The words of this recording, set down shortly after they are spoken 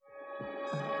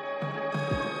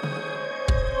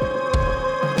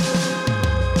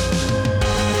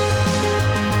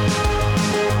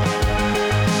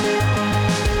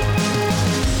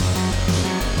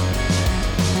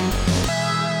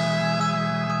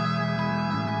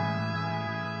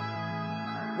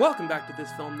Welcome back to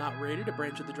This Film Not Rated, a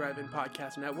branch of the Drive-In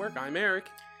Podcast Network. I'm Eric.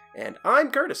 And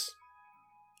I'm Curtis.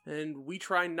 And we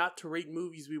try not to rate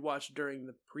movies we watched during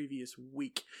the previous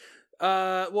week.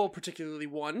 Particularly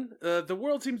one. The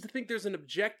world seems to think there's an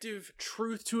objective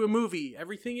truth to a movie.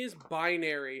 Everything is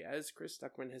binary, as Chris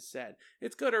Stuckman has said.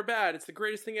 It's good or bad, it's the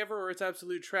greatest thing ever, or it's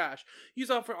absolute trash. You've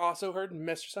also heard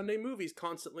Mr. Sunday Movies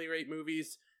constantly rate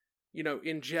movies,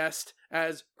 in jest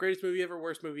as greatest movie ever,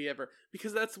 worst movie ever,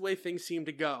 because that's the way things seem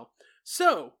to go.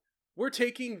 So, we're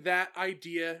taking that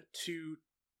idea to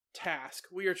task.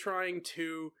 We are trying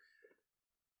to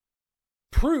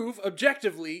prove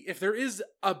objectively if there is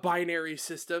a binary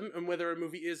system and whether a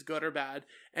movie is good or bad,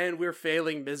 and we're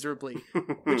failing miserably,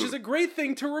 which is a great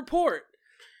thing to report.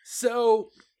 So,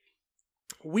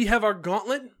 we have our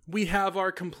gauntlet. We have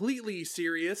our completely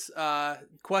serious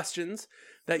questions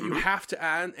that you have to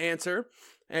answer.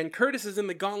 And Curtis is in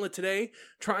the gauntlet today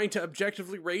trying to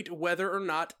objectively rate whether or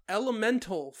not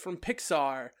Elemental from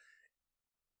Pixar,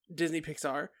 Disney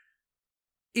Pixar,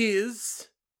 is...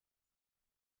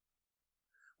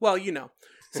 well,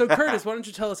 So Curtis, why don't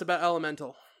you tell us about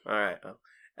Elemental? All right.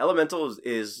 Elemental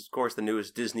is, of course, the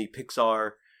newest Disney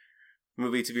Pixar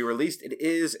movie to be released. It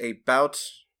is about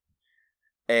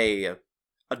a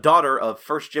daughter of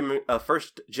first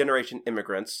generation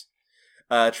immigrants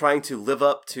trying to live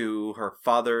up to her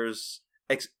father's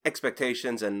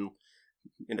expectations and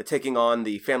taking on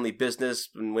the family business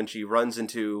when she runs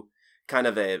into kind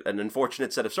of an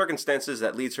unfortunate set of circumstances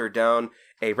that leads her down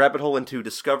a rabbit hole into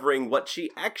discovering what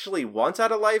she actually wants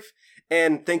out of life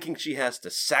and thinking she has to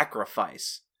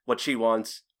sacrifice what she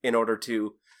wants in order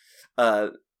to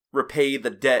repay the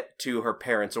debt to her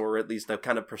parents, or at least the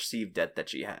kind of perceived debt that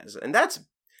she has. And that's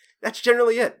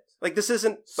generally it. Like, this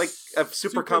isn't like a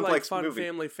super complex fun movie.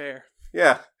 Family fare.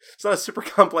 Yeah, it's not a super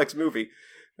complex movie.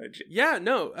 Yeah,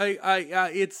 no,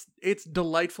 it's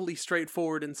delightfully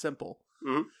straightforward and simple.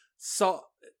 Mm-hmm.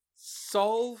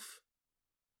 Solve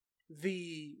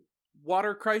the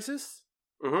water crisis.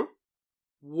 Mm-hmm.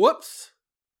 Whoops!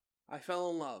 I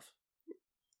fell in love.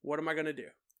 What am I gonna do?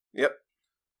 Yep.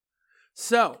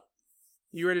 So,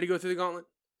 you ready to go through the gauntlet?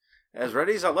 As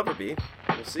ready as I'll ever be.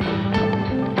 We'll see.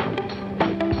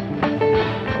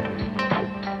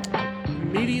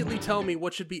 Immediately tell me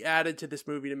what should be added to this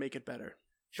movie to make it better.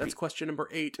 That's question number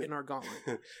 8 in our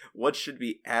gauntlet. What should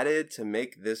be added to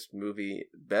make this movie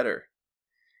better?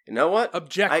 You know what?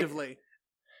 Objectively,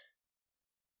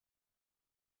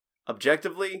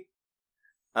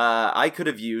 I could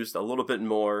have used a little bit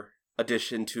more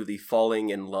addition to the falling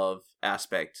in love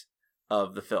aspect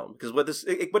of the film. Because what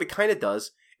it kind of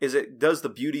does is it does the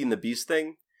Beauty and the Beast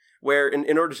thing, where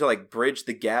in order to bridge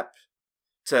the gap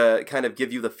to kind of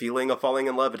give you the feeling of falling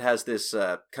in love, it has this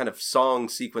kind of song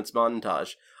sequence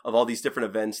montage of all these different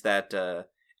events that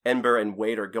Ember and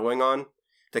Wade are going on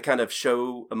to kind of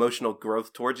show emotional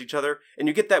growth towards each other. And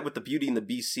you get that with the Beauty and the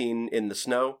Beast scene in the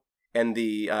snow and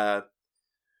the,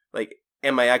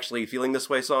 Am I Actually Feeling This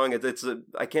Way song?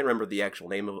 I can't remember the actual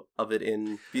name of it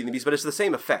in Beauty and the Beast, but it's the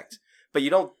same effect.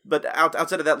 But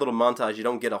outside of that little montage, you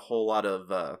don't get a whole lot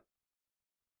of...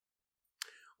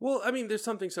 Well, I mean, there's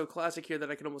something so classic here that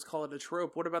I can almost call it a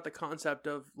trope. What about the concept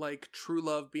of, true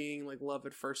love being, love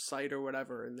at first sight or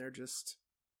whatever, and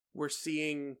we're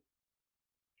seeing,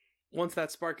 once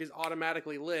that spark is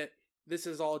automatically lit, this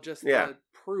is all just the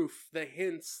proof, the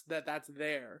hints that that's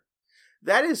there.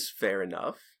 That is fair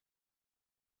enough.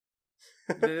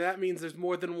 That means there's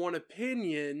more than one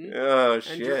opinion. Oh, and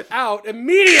shit. you're out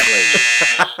immediately!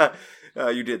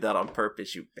 You did that on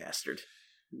purpose, you bastard.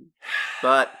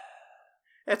 But...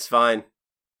 it's fine.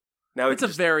 Now it's a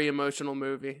very emotional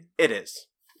movie. It is.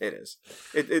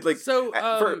 So,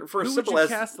 for who as simple would you as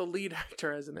cast the lead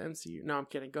actor as an MCU? No, I'm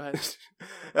kidding. Go ahead.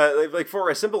 For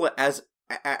as simple as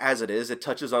it is, it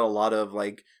touches on a lot of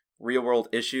real world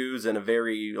issues in a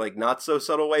very not so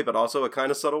subtle way, but also a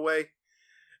kind of subtle way.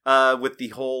 With the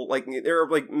whole there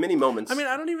are many moments. I mean,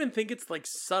 I don't even think it's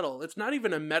subtle. It's not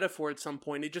even a metaphor at some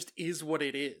point. It just is what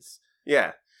it is.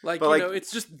 Yeah.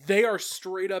 It's just, they are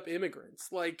straight up immigrants.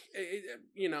 So.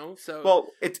 Well,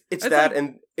 it's that,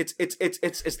 and it's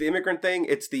the immigrant thing.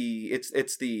 It's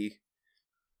the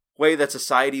way that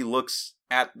society looks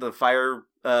at the fire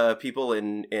people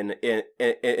in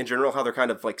general, how they're kind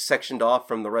of sectioned off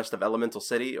from the rest of Elemental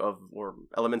City or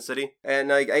Element City.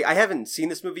 And I haven't seen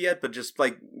this movie yet, but just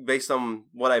based on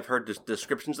what I've heard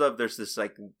descriptions of, there's this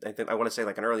I want to say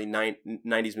an early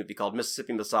 90s movie called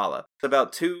Mississippi Masala. It's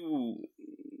about two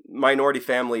minority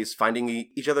families finding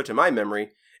each other, to my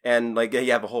memory, and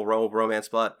you have a whole romance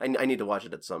plot. I need to watch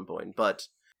it at some point, but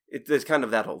it's kind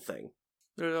of that whole thing.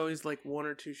 There's always one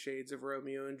or two shades of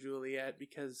Romeo and Juliet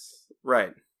because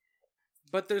right,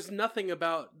 But there's nothing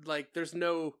about, like, there's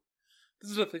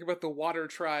nothing about the water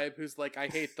tribe who's like, I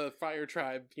hate the fire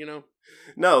tribe, you know?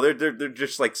 No, they're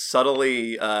just like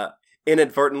subtly,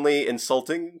 inadvertently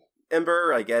insulting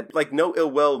Ember. I get like no ill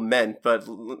will meant, but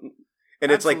and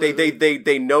it's Absolutely. like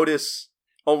they notice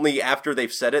only after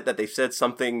they've said it that they've said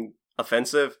something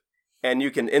offensive, and you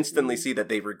can instantly see that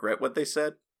they regret what they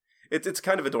said. It's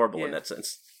kind of adorable in that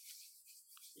sense.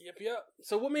 Yep.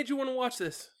 So what made you want to watch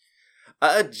this?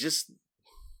 Just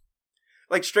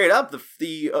like straight up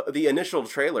the initial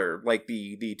trailer, like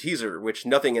the teaser, which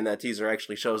nothing in that teaser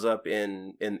actually shows up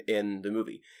in the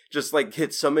movie, just like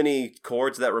hit so many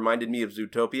chords that reminded me of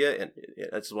Zootopia, and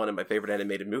that's one of my favorite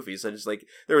animated movies. I just like,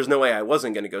 there was no way I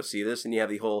wasn't going to go see this. And you have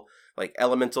the whole like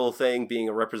elemental thing being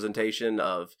a representation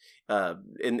of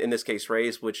in this case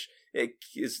race, which it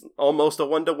is almost a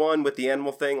 1-to-1 with the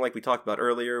animal thing, like we talked about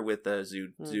earlier with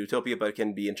Zootopia, but it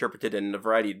can be interpreted in a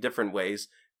variety of different ways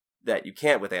that you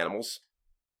can't with animals.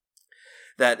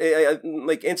 That,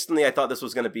 like, instantly I thought this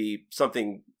was going to be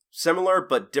something similar,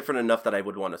 but different enough that I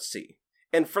would want to see.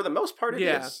 And for the most part, it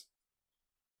is.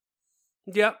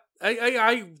 Yeah.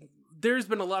 There's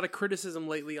been a lot of criticism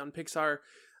lately on Pixar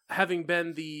having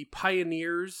been the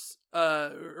pioneers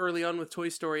early on with Toy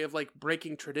Story of, like,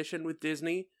 breaking tradition with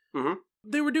Disney. Mm-hmm.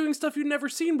 They were doing stuff you'd never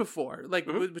seen before, like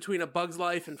between A Bug's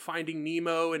Life and Finding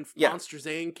Nemo and Monsters,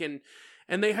 Inc.,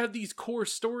 and they had these core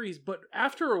stories, but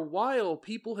after a while,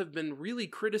 people have been really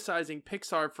criticizing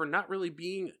Pixar for not really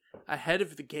being ahead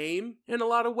of the game in a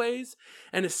lot of ways,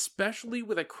 and especially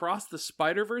with Across the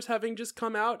Spider-Verse having just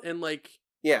come out and, like,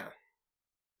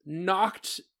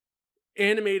 knocked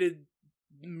animated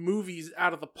movies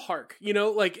out of the park, you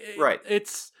know? Like,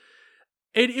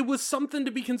 it was something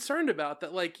to be concerned about,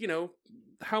 that, like, you know,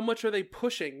 how much are they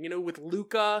pushing, you know, with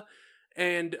Luca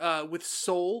and with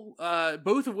Soul,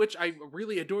 both of which I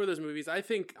really adore those movies. I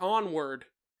think Onward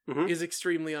is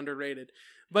extremely underrated.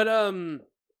 But you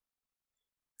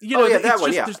know, that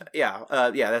one,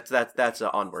 that's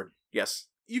Onward. Yes.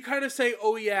 You kind of say,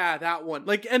 "Oh yeah, that one."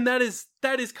 Like, and that is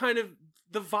kind of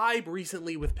the vibe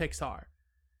recently with Pixar.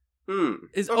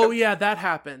 Oh yeah, that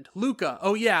happened. Luca.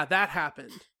 Oh yeah, that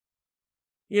happened.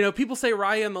 You know, people say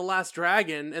Raya and the Last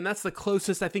Dragon, and that's the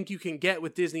closest I think you can get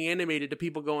with Disney animated to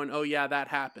people going, "Oh yeah, that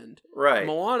happened." Right.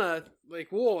 Moana, like,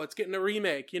 whoa, it's getting a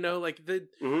remake. You know, like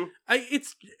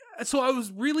so I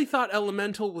really thought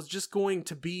Elemental was just going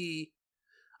to be.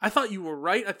 I thought you were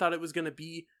right. I thought it was going to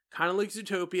be kind of like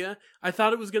Zootopia. I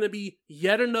thought it was going to be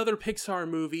yet another Pixar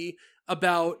movie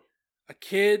about a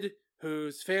kid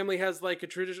whose family has, like, a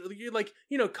tradition, like,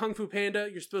 you know, Kung Fu Panda,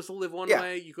 you're supposed to live one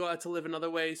way, you go out to live another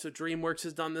way, so DreamWorks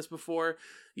has done this before.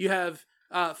 You have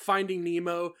Finding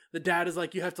Nemo, the dad is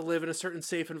like, you have to live in a certain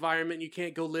safe environment, you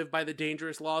can't go live by the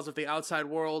dangerous laws of the outside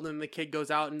world, and the kid goes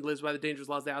out and lives by the dangerous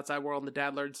laws of the outside world, and the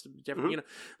dad learns to be different, you know.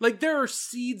 Like, there are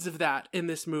seeds of that in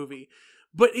this movie,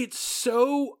 but it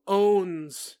so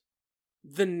owns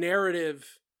the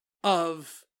narrative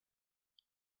of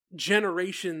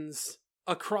generations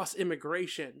across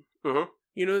immigration.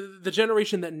 You know, the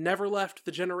generation that never left,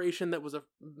 the generation that was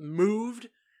moved,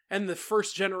 and the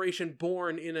first generation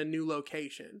born in a new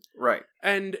location. Right.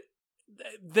 And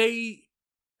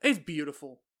it's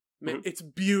beautiful. It's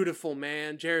beautiful,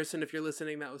 man. Jarrison, if you're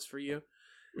listening, that was for you.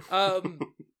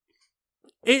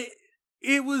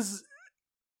 It was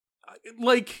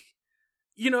like,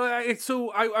 you know,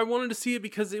 I wanted to see it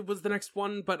because it was the next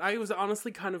one, but I was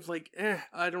honestly kind of like,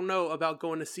 I don't know about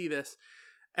going to see this.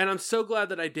 And I'm so glad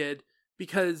that I did,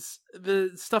 because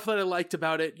the stuff that I liked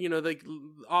about it, you know, like,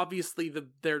 obviously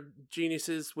they're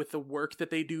geniuses with the work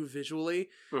that they do visually,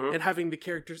 and having the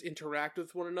characters interact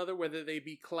with one another, whether they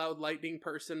be cloud lightning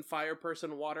person, fire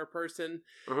person, water person.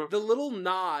 The little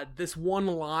nod, this one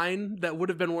line that would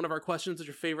have been one of our questions, is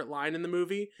your favorite line in the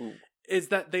movie, is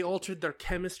that they altered their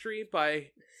chemistry by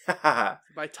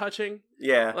touching.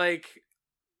 Yeah. Like,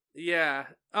 yeah.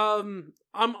 I'm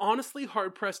honestly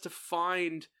hard pressed to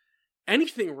find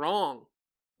anything wrong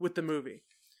with the movie.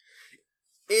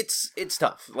 It's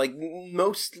tough. Like,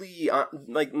 mostly,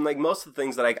 like most of the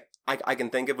things that I can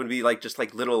think of would be like just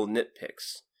like little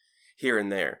nitpicks here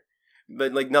and there,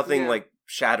 but like nothing like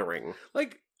shattering.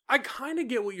 Like, I kind of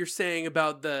get what you're saying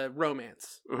about the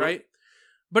romance, right?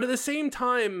 But at the same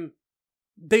time,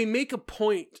 they make a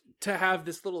point to have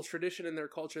this little tradition in their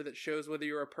culture that shows whether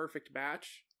you're a perfect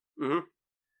match.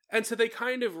 And so they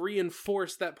kind of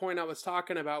reinforce that point I was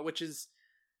talking about, which is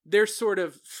they're sort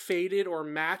of fated or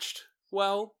matched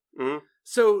well.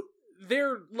 So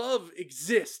their love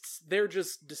exists. They're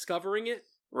just discovering it.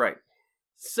 Right.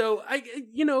 So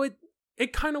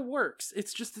it kind of works.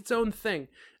 It's just its own thing.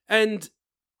 And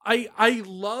I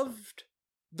loved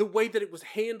the way that it was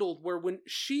handled, where when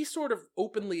she sort of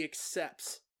openly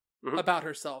accepts about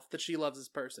herself that she loves this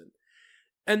person.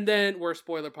 And then, we're a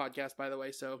spoiler podcast, by the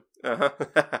way, so.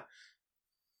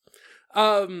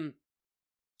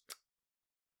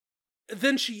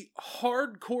 Then she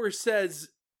hardcore says,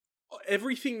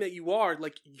 everything that you are,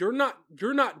 like, you're not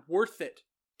worth it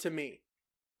to me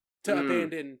to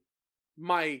abandon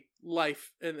my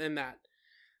life and that.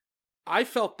 I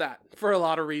felt that for a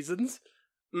lot of reasons.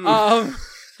 There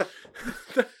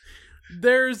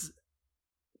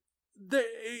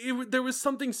was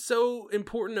something so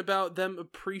important about them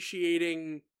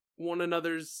appreciating one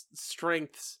another's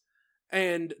strengths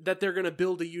and that they're going to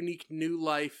build a unique new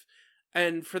life,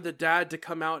 and for the dad to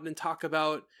come out and talk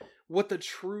about what the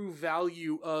true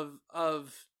value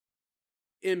of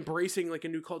embracing like a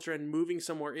new culture and moving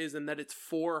somewhere is, and that it's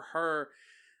for her.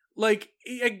 Like,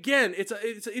 again,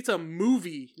 it's a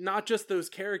movie, not just those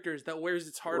characters, that wears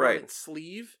its heart on its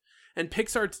sleeve. And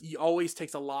Pixar always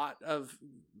takes a lot of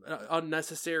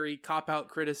unnecessary cop-out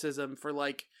criticism for,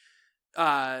 like,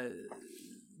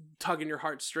 tugging your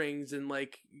heartstrings and,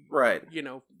 like, you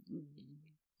know,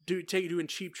 doing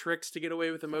cheap tricks to get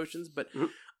away with emotions. But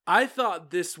I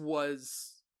thought this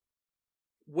was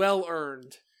well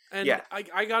earned. And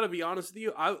I gotta be honest with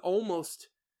you,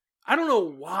 I don't know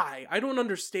why. I don't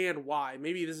understand why.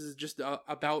 Maybe this is just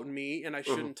about me and I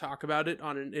shouldn't talk about it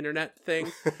on an internet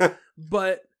thing.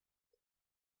 But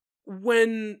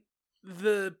when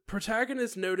the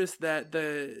protagonist noticed that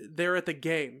they're at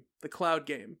the cloud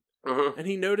game, and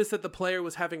he noticed that the player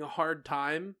was having a hard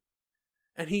time,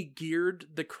 and he geared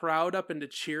the crowd up into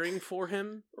cheering for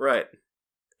him. Right.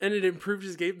 And it improved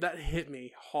his game, that hit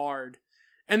me hard.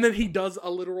 And then he does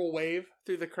a literal wave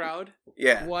through the crowd.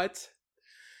 Yeah. What?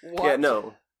 Yeah,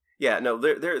 no.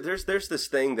 There's this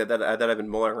thing that I've been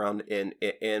mulling around in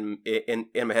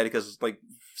my head, because like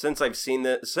since I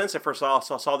first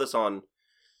saw this on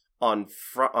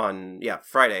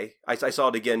Friday, I saw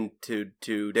it again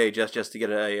today just to get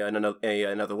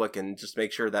another look and just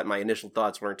make sure that my initial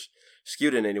thoughts weren't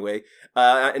skewed in any way.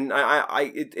 And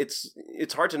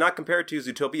it's hard to not compare it to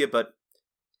Zootopia, but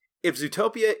if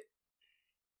Zootopia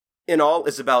in all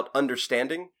is about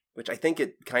understanding, which I think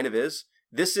it kind of is,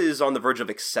 this is on the verge of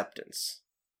acceptance,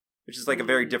 which is like a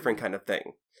very different kind of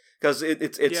thing. Because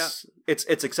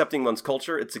it's accepting one's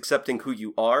culture, it's accepting who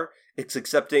you are, it's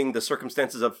accepting the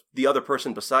circumstances of the other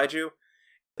person beside you.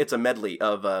 It's a medley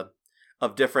of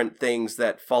different things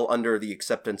that fall under the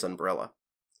acceptance umbrella.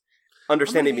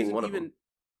 Understanding being one of them.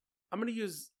 I'm going to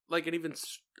use like an even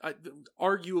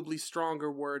arguably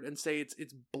stronger word and say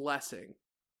it's blessing.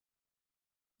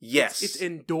 Yes. It's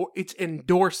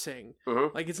endorsing.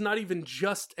 Like, it's not even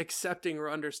just accepting or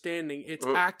understanding, it's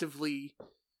actively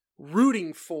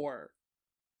rooting for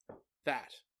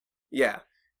that. Yeah.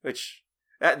 Which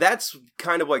that's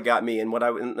kind of what got me, and what I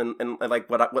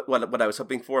was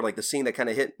hoping for. Like, the scene that kind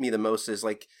of hit me the most is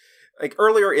like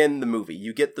earlier in the movie,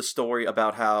 you get the story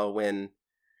about how when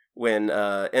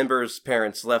Ember's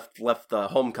parents left the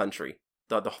home country,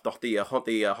 the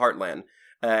heartland,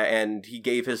 and he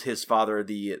gave his father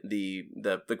the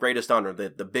greatest honor,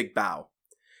 the big bow,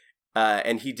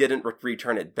 and he didn't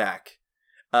return it back.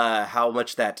 How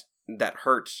much that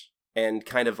hurt, and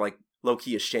kind of like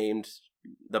low-key ashamed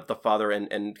the father,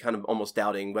 and kind of almost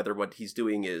doubting whether what he's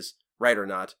doing is right or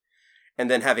not.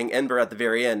 And then having Ember at the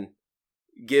very end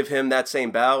give him that same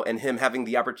bow, and him having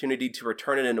the opportunity to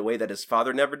return it in a way that his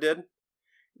father never did,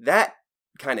 that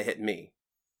kind of hit me.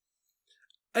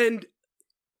 And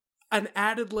an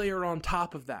added layer on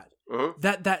top of that,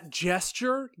 that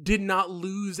gesture did not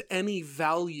lose any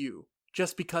value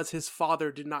just because his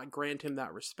father did not grant him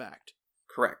that respect.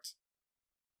 Correct.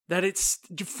 That it's,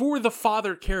 for the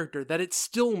father character, that it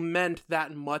still meant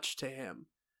that much to him,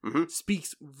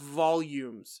 speaks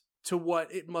volumes to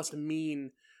what it must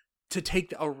mean to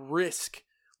take a risk,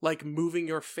 like moving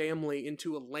your family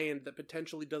into a land that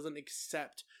potentially doesn't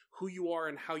accept who you are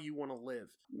and how you want to live.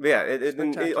 Yeah, it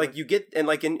like you get, and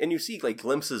like and you see like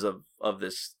glimpses of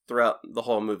this throughout the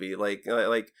whole movie. Like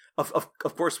of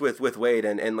course with Wade,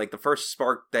 and like the first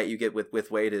spark that you get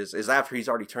with Wade is after he's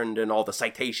already turned in all the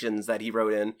citations that he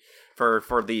wrote in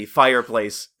for the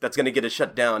fireplace that's going to get it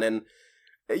shut down. And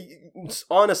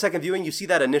on a second viewing, you see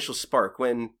that initial spark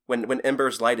when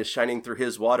Ember's light is shining through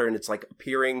his water, and it's like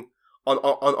appearing on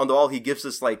the wall. He gives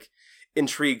this like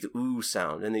intrigued ooh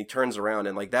sound, and then he turns around,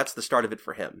 and like that's the start of it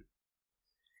for him.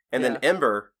 And then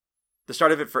Ember, the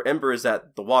start of it for Ember is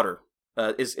at the water,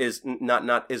 is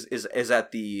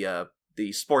at the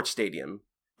sports stadium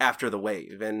after the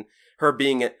wave, and her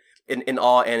being in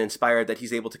awe and inspired that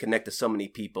he's able to connect to so many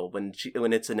people when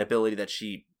it's an ability that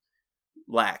she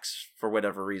lacks for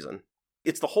whatever reason.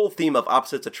 It's the whole theme of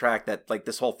opposites attract that like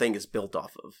this whole thing is built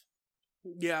off of.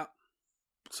 Yeah.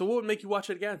 So what would make you watch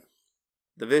it again?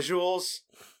 The visuals,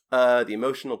 the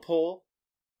emotional pull.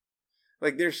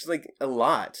 Like there's like a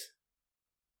lot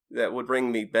that would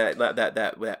bring me back.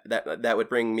 That would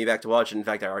bring me back to watch it. In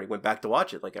fact, I already went back to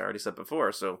watch it, like I already said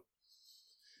before. So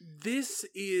this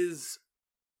is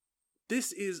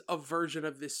a version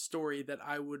of this story that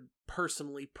I would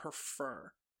personally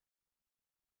prefer.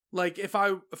 Like if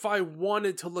I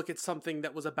wanted to look at something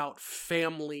that was about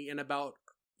family and about,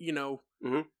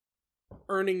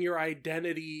 earning your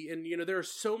identity, and there are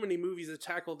so many movies that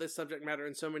tackle this subject matter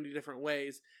in so many different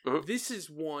ways. This is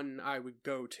one I would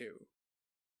go to.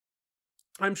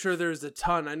 I'm sure there's a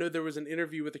ton. I know there was an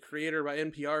interview with a creator by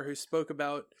NPR who spoke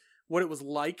about what it was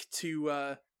like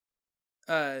to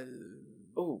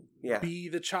be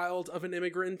the child of an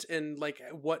immigrant, and like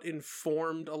what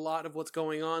informed a lot of what's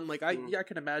going on. Like I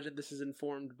can imagine this is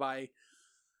informed by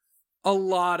a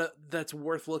lot that's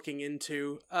worth looking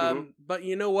into. But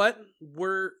you know what?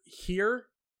 We're here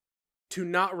to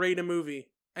not rate a movie.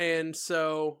 And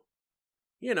so,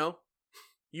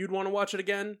 you'd want to watch it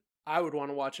again. I would want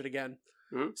to watch it again.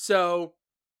 So,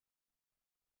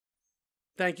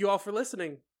 thank you all for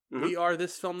listening. We are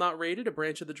This Film Not Rated, a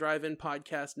branch of the Drive-In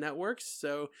Podcast Network.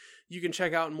 So you can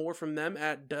check out more from them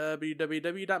at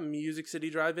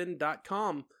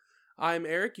www.musiccitydrivein.com. I'm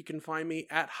Eric. You can find me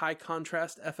at High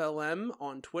Contrast FLM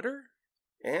on Twitter.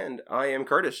 And I am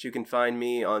Curtis. You can find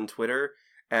me on Twitter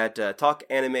at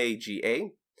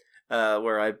TalkAnimeGA,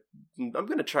 where I'm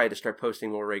going to try to start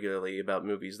posting more regularly about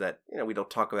movies that we don't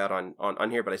talk about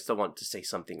on here, but I still want to say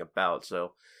something about.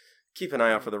 So keep an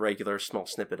eye out for the regular small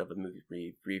snippet of a movie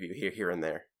review here and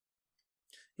there.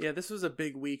 Yeah, this was a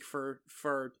big week for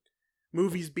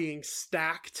movies being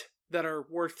stacked that are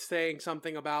worth saying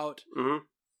something about.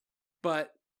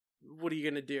 But what are you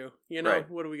going to do? Right.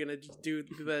 What are we going to do?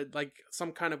 Like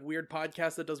some kind of weird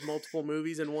podcast that does multiple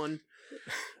movies in one?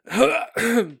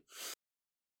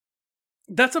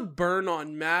 That's a burn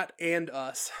on Matt and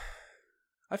us.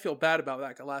 I feel bad about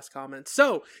that last comment.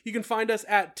 So, you can find us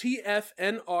at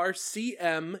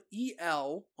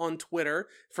TFNRCMEL on Twitter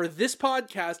for this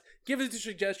podcast. Give us your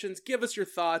suggestions, give us your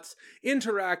thoughts,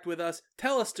 interact with us,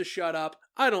 tell us to shut up.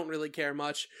 I don't really care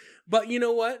much. But you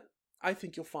know what? I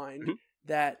think you'll find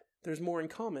that there's more in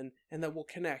common and that we'll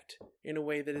connect in a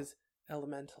way that is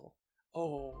elemental.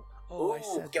 Oh, I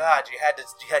said God, you had to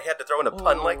throw in a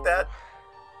pun like that?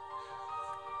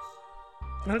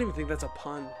 I don't even think that's a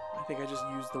pun. I think I just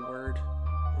used the word.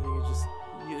 I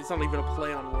think it's not even a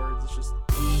play on words. It's just...